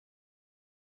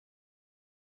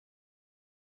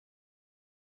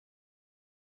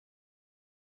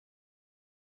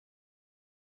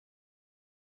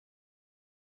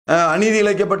அநீதி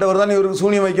இழைக்கப்பட்டவர் தான் இவருக்கு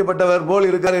சூனியம் வைக்கப்பட்டவர் போல்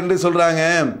இருக்கார் என்று சொல்றாங்க.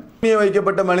 சூனியம்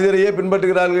வைக்கப்பட்ட மனிதரையே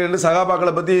பின்பற்றுகிறார்கள் என்று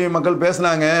சகாபாக்களை பத்தி மக்கள்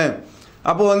பேசினாங்க.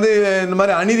 அப்போ இந்த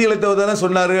மாதிரி அநீதி இழைத்தவர் தானே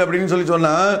சொன்னாரு அப்படின்னு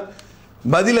சொன்னா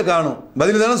பதில காணும்.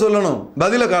 பதில் தானே சொல்லணும்,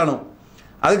 பதில காணும்.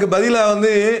 அதுக்கு பதிலா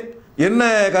என்ன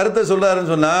கருத்தை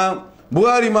சொல்றாருன்னு சொன்னா,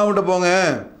 புகாரி இமாம்கிட்ட போங்க,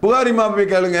 புகாரி இமாம்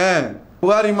போய் கேளுங்க.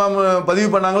 புகாரி இமாம் பதிவு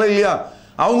பண்ணாங்களா இல்லையா,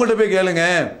 அவங்கள்ட்ட போய் கேளுங்க.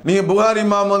 நீங்க புகாரி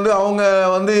இமாம் அவங்க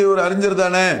ஒரு அறிஞர்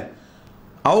தானே,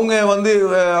 அவங்க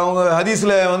அவங்க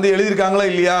ஹதீஸ்ல எழுதியிருக்காங்களா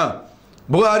இல்லையா,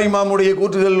 புகாரி இமாமுடைய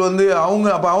கூற்றுகள் அவங்க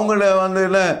அப்ப அவங்க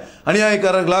என்ன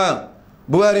அநியாயக்காரர்களா,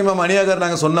 புகாரி இமாம் அநியாயக்காரர்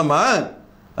நாங்க சொன்னோமா?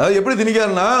 அதாவது எப்படி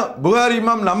திணிக்காருன்னா, புகாரி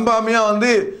இமாம் நம்பாமையா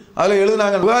அதுல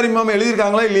எழுதுனாங்க, புகாரி இமாம்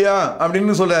எழுதியிருக்காங்களா இல்லையா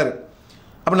அப்படின்னு சொல்றாரு.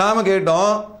 அப்ப நாம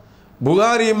கேட்டோம்,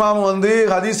 புகாரி இமாம்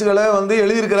ஹதீஸ்களை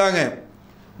எழுதியிருக்கிறாங்க.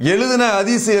 எழுதின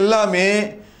ஹதீஸ் எல்லாமே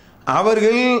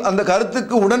அவர்கள் அந்த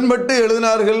கருத்துக்கு உடன்பட்டு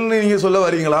எழுதினார்கள்னு நீங்க சொல்ல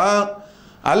வரீங்களா,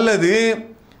 அல்லது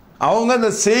அவங்க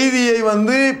அந்த செய்தியை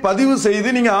பதிவு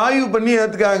செய்து நீங்க ஆய்வு பண்ணி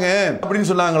ஏத்துக்காங்க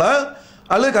அப்படின்னு சொன்னாங்களா,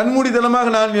 அல்லது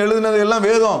கண்மூடித்தனமாக நான் எழுதினது எல்லாம்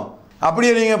வேதம்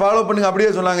அப்படியே நீங்க ஃபாலோ பண்ணுங்க அப்படியே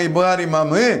சொன்னாங்க புகாரி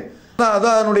இமாமு,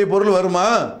 அதான் அதனுடைய பொருள் வருமா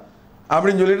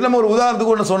அப்படின்னு சொல்லிட்டு நம்ம ஒரு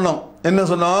உதாரணத்துக்கு ஒன்று சொன்னோம். என்ன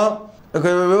சொன்னோம்,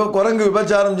 குரங்கு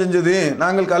விபச்சாரம் செஞ்சது,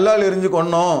 நாங்கள் கல்லால் எரிஞ்சு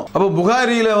கொன்னோம். அப்போ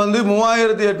புகாரியில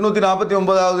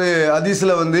 3849வது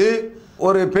ஹதீஸ்ல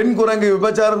ஒரு பெண் குரங்கு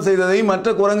விபச்சாரம் செய்ததை மற்ற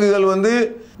குரங்குகள்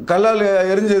கல்லால்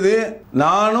எரிஞ்சது,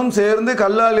 நானும் சேர்ந்து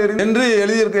கல்லால் என்று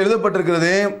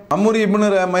எழுதப்பட்டிருக்கிறது. அம்முரி இப்னு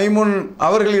மைமுன்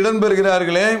அவர்கள்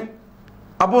இடம்பெறுகிறார்களே.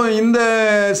 அப்போ இந்த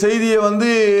செய்தியை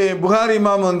புகாரி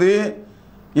இமாம்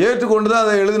ஏற்றுக்கொண்டு தான்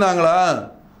அதை எழுதினாங்களா?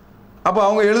 அப்போ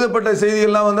அவங்க எழுதப்பட்ட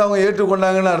செய்திகள்லாம் அவங்க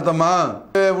ஏற்றுக்கொண்டாங்கன்னு அர்த்தமா,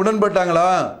 உடன்பட்டாங்களா?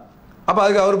 அப்போ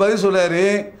அதுக்கு அவர் பதில் சொல்றாரு,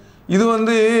 இது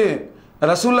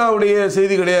ரசூல்லாவுடைய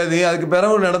செய்தி கிடையாது, அதுக்கு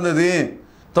பிறகு நடந்தது,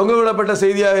 தொங்கவிடப்பட்ட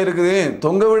செய்தியாக இருக்குது.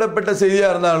 தொங்கவிடப்பட்ட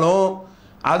செய்தியாக இருந்தாலும்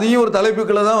அதையும் ஒரு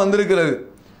தலைப்புக்குள்ள தான் வந்திருக்கிறது.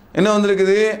 என்ன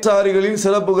வந்திருக்குது, சாரிகளின்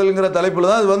சிறப்புகள்ங்கிற தலைப்புல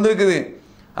தான் அது வந்திருக்குது.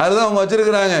 அதுதான் அவங்க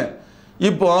வச்சிருக்கிறாங்க.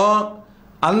 இப்போ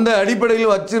அந்த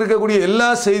அடிப்படையில் வச்சிருக்கக்கூடிய எல்லா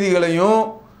செய்திகளையும்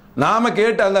நாம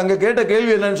அங்க கேட்ட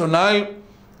கேள்வி என்னன்னு சொன்னால்,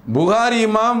 புகாரி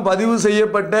இமாம் பதிவு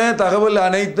செய்யப்பட்ட தகவல்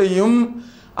அனைத்தையும்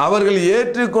அவர்கள்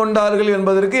ஏற்றுக்கொண்டார்கள்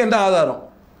என்பதற்கு என்ன ஆதாரம்?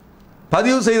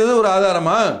 பதிவு செய்தது ஒரு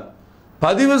ஆதாரமா?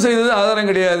 பதிவு செய்தது ஆதாரம்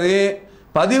கிடையாது.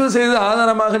 பதிவு செய்தது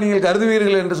ஆதாரமாக நீங்கள்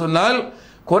கருதுவீர்கள் என்று சொன்னால்,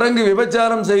 குரங்கு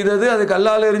விபச்சாரம் செய்தது, அது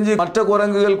கல்லால் எறிஞ்சு மற்ற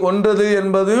குரங்குகள் கொன்றது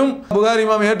என்பதையும் புகாரி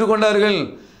இமாம் ஏற்றுக்கொண்டார்கள்.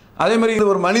 அதே மாதிரி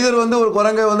ஒரு மனிதர் ஒரு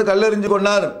குரங்கை கல்லெறிஞ்சு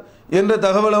கொண்டார் என்ற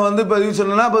தகவலை பதிவு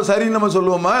சொன்னா அப்போ சரின்னு நம்ம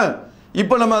சொல்லுவோமா?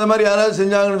 இப்போ நம்ம அது மாதிரி யாராவது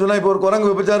செஞ்சாங்கன்னு சொன்னால், இப்போ ஒரு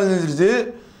குரங்கு விபச்சாரம் செஞ்சிருச்சு,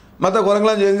 மற்ற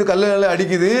குரங்குலாம் செஞ்சு கல்ல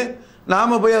அடிக்குது,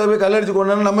 நாம போய் அதை போய் கல்லடிச்சு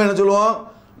கொண்டான்னு நம்ம என்ன சொல்லுவோம்,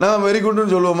 நம்ம வெரி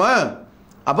குட்னு சொல்லுவோமா?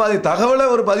 அப்போ அது தகவலை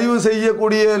ஒரு பதிவு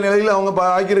செய்யக்கூடிய நிலையில் அவங்க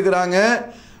ஆக்கியிருக்கிறாங்க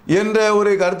என்ற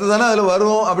ஒரு கருத்து தானே அதில்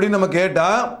வரும் அப்படின்னு நம்ம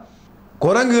கேட்டால்,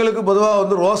 குரங்குகளுக்கு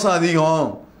பொதுவாக ரோசம் அதிகம்,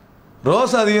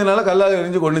 ரோசம் அதிகம்னால கல்லால்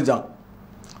எரிஞ்சு கொண்டுச்சான்.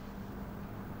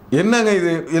 என்னங்க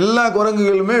இது, எல்லா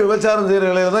குரங்குகளுமே விபச்சாரம் செய்கிற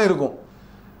நிலையில தான் இருக்கும்.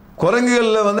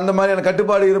 குரங்குகளில் அந்த மாதிரியான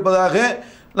கட்டுப்பாடு இருப்பதாக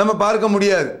நம்ம பார்க்க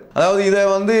முடியாது. அதாவது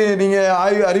இதை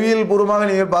நீங்கள் அறிவியல் பூர்வமாக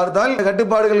நீங்கள் பார்த்தால்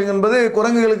கட்டுப்பாடுகள் என்பது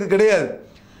குரங்குகளுக்கு கிடையாது.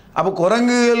 அப்போ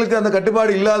குரங்குகளுக்கு அந்த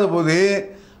கட்டுப்பாடு இல்லாத போது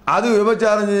அது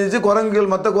விபச்சாரம் செஞ்சு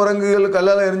குரங்குகள் மற்ற குரங்குகள்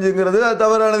கல்லால் எரிஞ்சுங்கிறது அது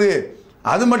தவறானது.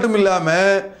 அது மட்டும்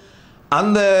இல்லாமல்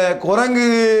அந்த குரங்கு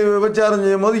விபச்சாரம்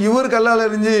செய்யும் போது இவர் கல்லால்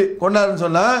எரிஞ்சு கொண்டாருன்னு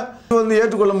சொன்னால்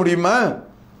ஏற்றுக்கொள்ள முடியுமா?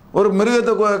 ஒரு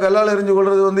மிருகத்தை கல்லால் எரிஞ்சு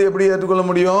கொள்வது எப்படி ஏற்றுக்கொள்ள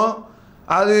முடியும்?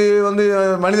 அது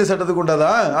மனித சட்டத்துக்கு உண்டதா?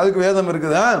 அதுக்கு வேதம்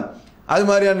இருக்குதா? அது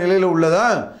மாதிரியான நிலையில் உள்ளதா?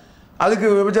 அதுக்கு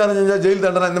விபச்சாரம் செஞ்சால் ஜெயில்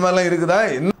தண்டனை இந்த மாதிரிலாம் இருக்குதா?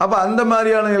 அப்போ அந்த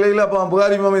மாதிரியான நிலையில் அப்போ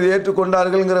புகாரி இமாம் இதை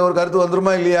ஏற்றுக்கொண்டார்கள்ங்கிற ஒரு கருத்து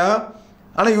வந்துருமா இல்லையா?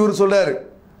 ஆனால் இவர் சொல்றாரு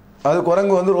அது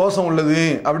குரங்கு ரோசம் உள்ளது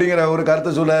அப்படிங்கிற ஒரு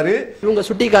கருத்தை சொல்றாரு. இவங்க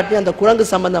சுட்டி காட்டி அந்த குரங்கு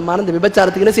சம்பந்தமான இந்த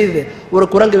விபச்சாரத்துக்கு என்ன செய்யுது, ஒரு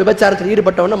குரங்கு விபச்சாரத்தில்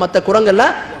ஈடுபட்டவன மற்ற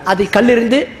குரங்கெல்லாம் அதை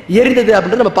கல்லெறிந்து எரிந்தது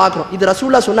அப்படின்னு நம்ம பார்க்கிறோம். இது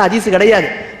ரசூல்லா சொன்ன ஹதீஸ் கிடையாது.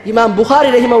 இமாம்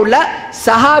புகாரி ரஹிமஹுல்லாஹ்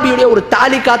சஹாபியுடைய ஒரு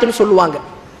தாலிகாத்துன்னு சொல்லுவாங்க.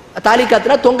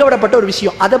 தாலிகாத்துனா தொங்க விடப்பட்ட ஒரு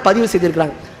விஷயம், அதை பதிவு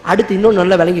செய்திருக்கிறாங்க. அடுத்து இன்னும்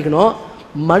நல்லா விளங்கிக்கணும்,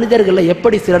 மனிதர்களில்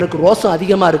எப்படி சிலருக்கு ரோசம்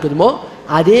அதிகமாக இருக்குதுமோ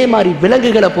அதே மாதிரி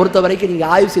விலங்குகளை பொறுத்த வரைக்கும்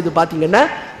நீங்கள் ஆய்வு செய்து பார்த்தீங்கன்னா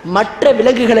மற்ற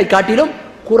விலங்குகளை காட்டிலும்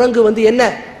குரங்கு என்ன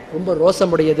ரொம்ப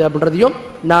ரோசமுடையது அப்படின்றதையும்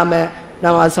நாம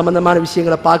அது சம்பந்தமான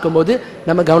விஷயங்களை பார்க்கும்போது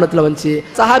நம்ம கவனத்தில் வந்துச்சு.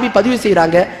 சஹாபி பதிவு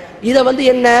செய்யறாங்க. இதை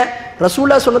என்ன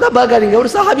ரசூல்லா சொன்னதா பார்க்காதீங்க, ஒரு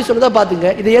சஹாபி சொன்னதா பாத்துங்க.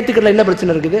 இதை ஏத்துக்கிறதுல என்ன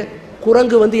பிரச்சனை இருக்குது?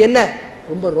 குரங்கு என்ன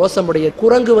ரொம்ப ரோசமுடையது,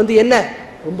 குரங்கு என்ன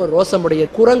ரொம்ப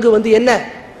ரோசமுடையது, குரங்கு என்ன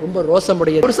ரொம்ப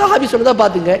ரோசமுடையது. ஒரு சஹாபி சொன்னதா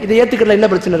பாத்துங்க, இதை ஏத்துக்கிறதுல என்ன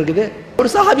பிரச்சனை இருக்குது? ஒரு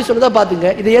சஹாபி சொன்னதா பாத்துங்க,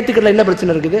 இதை ஏத்துக்கிறதுல என்ன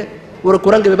பிரச்சனை இருக்குது? ஒரு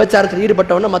குரங்கு விபச்சாரத்தில்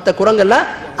ஈடுபட்டவன மற்ற குரங்கெல்லாம்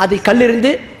அதை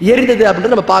கல்லெறிந்து எரிந்தது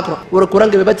அப்படின்றத நம்ம பார்க்கிறோம். ஒரு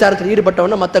குரங்கு விபச்சாரத்தில்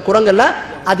ஈடுபட்டவன மற்ற குரங்கெல்லாம்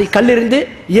அதை கல்லெறிந்து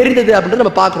எரிந்தது அப்படின்றத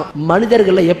நம்ம பார்க்கிறோம்.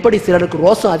 மனிதர்கள்ல எப்படி சிலருக்கு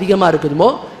ரோசம் அதிகமா இருக்குதுமோ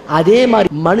அதே மாதிரி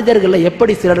மனிதர்கள்ல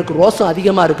எப்படி சிலருக்கு ரோசம்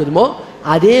அதிகமா இருக்குதுமோ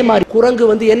அதே மாதிரி குரங்கு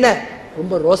வந்து என்ன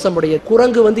ரொம்ப ரோசமுடைய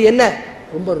குரங்கு வந்து என்ன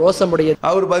ரொம்ப ரோசமுடைய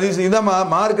அவர் பதிவு செய்த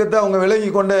மார்க்கத்தை அவங்க விளங்கி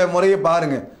கொண்ட முறையை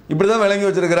பாருங்க. இப்படிதான் விளங்கி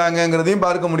வச்சிருக்கிறாங்கிறதையும்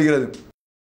பார்க்க முடிகிறது.